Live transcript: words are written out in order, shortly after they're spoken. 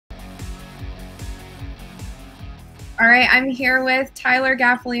All right, I'm here with Tyler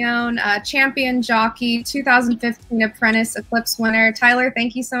Gaffalione, champion jockey, 2015 Apprentice Eclipse winner. Tyler,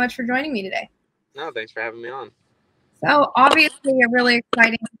 thank you so much for joining me today. No, thanks for having me on. So obviously a really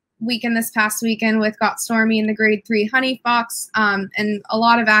exciting weekend this past weekend with Got Stormy in the Grade 3 Honey Fox, and a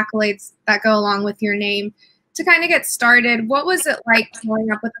lot of accolades that go along with your name. To kind of get started, what was it like growing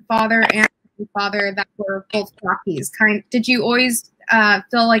up with a father and a father that were both jockeys? Did you always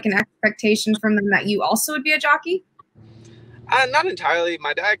feel like an expectation from them that you also would be a jockey? Not entirely.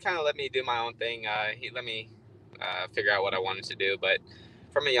 My dad kind of let me do my own thing. He let me figure out what I wanted to do. But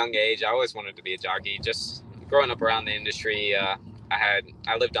from a young age, I always wanted to be a jockey. Just growing up around the industry, I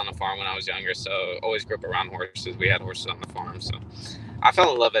lived on a farm when I was younger, so always grew up around horses. We had horses on the farm, so I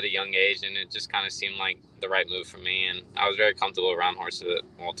fell in love at a young age, and it just kind of seemed like the right move for me. And I was very comfortable around horses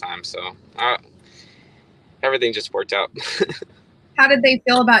all the time, so everything just worked out. How did they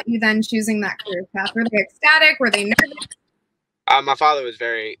feel about you then choosing that career path? Were they ecstatic? Were they nervous? My father was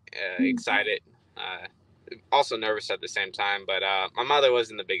very excited, also nervous at the same time, but my mother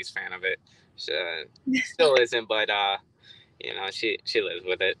wasn't the biggest fan of it. She still isn't, but you know, she lives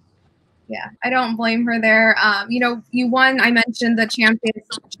with it. Yeah, I don't blame her there. You know, you won, I mentioned the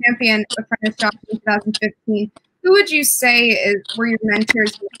champion apprentice jockey in 2015. Who would you say were your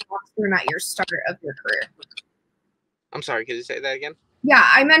mentors you talked through at your start of your career? I'm sorry, could you say that again? Yeah,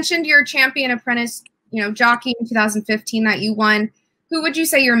 I mentioned your champion apprentice, jockey in 2015 that you won. Who would you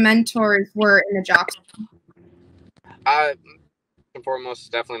say your mentors were in the jockey? First and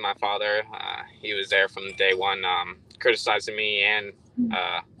foremost, definitely my father. He was there from day one, criticizing me and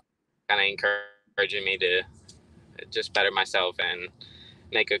kind of encouraging me to just better myself and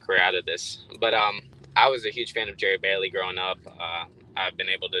make a career out of this. But I was a huge fan of Jerry Bailey growing up. I've been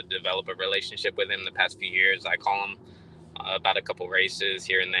able to develop a relationship with him the past few years. I call him about a couple races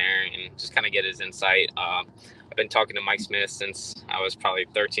here and there and just kind of get his insight. I've been talking to Mike Smith since I was probably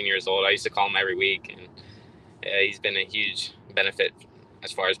 13 years old. I used to call him every week, and he's been a huge benefit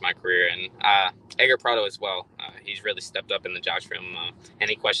as far as my career. And Edgar Prado as well. He's really stepped up in the jocks room.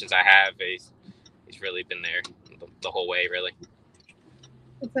 Any questions I have, he's really been there the whole way, really.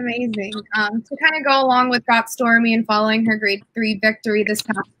 It's amazing. To kind of go along with Got Stormy and following her Grade 3 victory this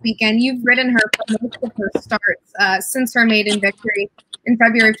past weekend, you've ridden her for most of her starts since her maiden victory in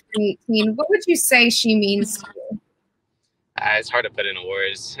February of 2018. What would you say she means to you? It's hard to put into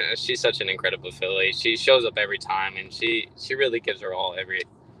words. She's such an incredible filly. She shows up every time, and she really gives her all every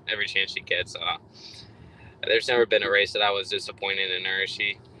chance she gets. There's never been a race that I was disappointed in her.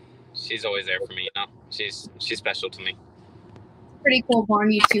 She's always there for me. She's special to me. Pretty cool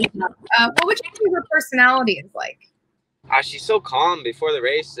bond you two have. What would you say her personality is like? She's so calm before the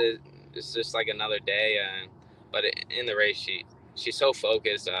race. It's just like another day. But in the race, she's so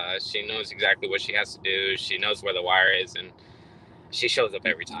focused. She knows exactly what she has to do. She knows where the wire is, and she shows up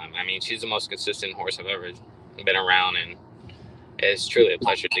every time. I mean, she's the most consistent horse I've ever been around, and it's truly a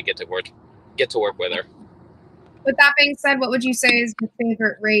pleasure to get to work with her. With that being said, what would you say is your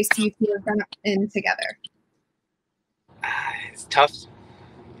favorite race you two have been in together? It's tough.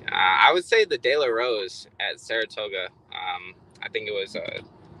 I would say the De La Rose at Saratoga. I think it was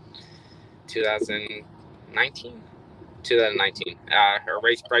 2019. Her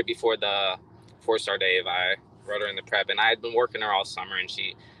race right before the 4-star Dave. I rode her in the prep, and I had been working her all summer, and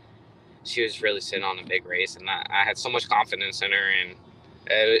she was really sitting on a big race, and I had so much confidence in her, and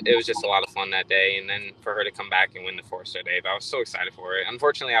it was just a lot of fun that day. And then for her to come back and win the 4-star Dave, I was so excited for her.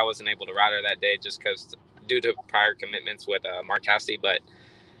 Unfortunately, I wasn't able to ride her that day just because due to prior commitments with Mark Cassidy, but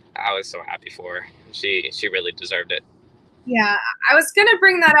I was so happy for her. She really deserved it. Yeah, I was going to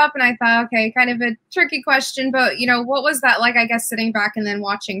bring that up, and I thought, okay, kind of a tricky question, but, what was that like, I guess, sitting back and then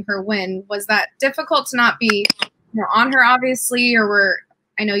watching her win? Was that difficult to not be on her, obviously, or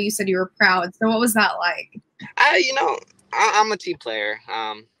I know you said you were proud, so what was that like? I'm a team player.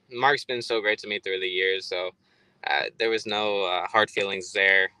 Mark's been so great to me through the years, so there was no hard feelings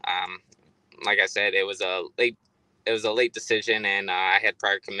there. Like I said, it was a late decision, and I had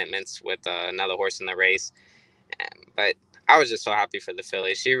prior commitments with another horse in the race. But I was just so happy for the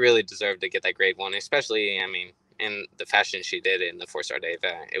filly. She really deserved to get that grade 1, especially, I mean, in the fashion she did in the 4-star Dave.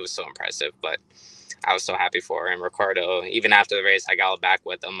 It was so impressive, but I was so happy for her. And Ricardo, even after the race, I got back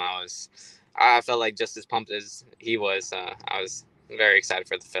with him. I felt like just as pumped as he was. I was very excited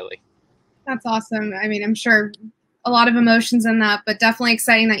for the filly. That's awesome. I mean, I'm sure a lot of emotions in that, but definitely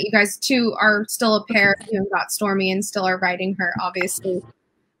exciting that you guys two are still a pair. You got Stormy and still are riding her, obviously.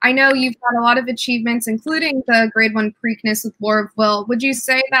 I know you've got a lot of achievements, including the Grade 1 Preakness with War of Will. Would you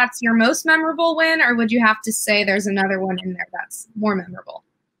say that's your most memorable win, or would you have to say there's another one in there that's more memorable?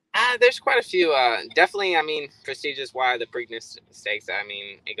 There's quite a few. Definitely, I mean, prestigious why the Preakness Stakes. I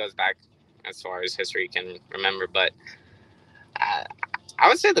mean, it goes back as far as history can remember, but I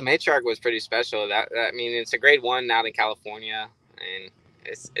would say the Matriarch was pretty special. I mean, it's a Grade 1 out in California, and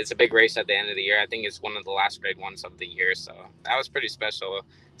it's a big race at the end of the year. I think it's one of the last Grade 1s of the year, so that was pretty special,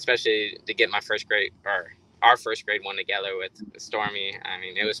 especially to get my first grade or our first Grade 1 together with Stormy. I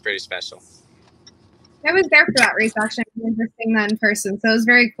mean, it was pretty special. I was there for that race, actually. I remember seeing that in person, so it was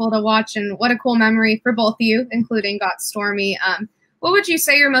very cool to watch, and what a cool memory for both of you, including Got Stormy. What would you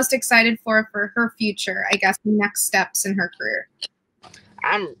say you're most excited for her future, I guess, the next steps in her career?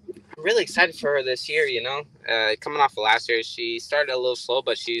 I'm really excited for her this year, you know. Coming off of last year, she started a little slow,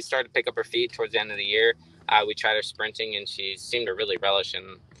 but she started to pick up her feet towards the end of the year. We tried her sprinting, and she seemed to really relish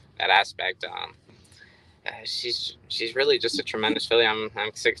in that aspect. She's really just a tremendous filly. I'm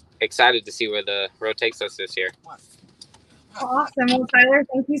excited to see where the road takes us this year. Awesome. Well, Tyler,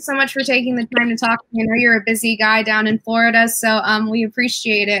 thank you so much for taking the time to talk to me. I know you're a busy guy down in Florida, so we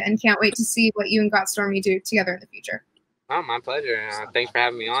appreciate it and can't wait to see what you and Got Stormy do together in the future. Oh, my pleasure. Thanks for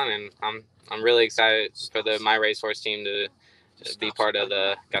having me on, and I'm really excited for the My Racehorse team to be part of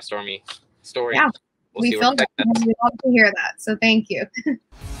the Got Stormy story. Yeah, we feel that. We love to hear that, so thank you.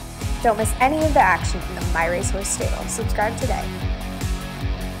 Don't miss any of the action in the My Racehorse stable. Subscribe today.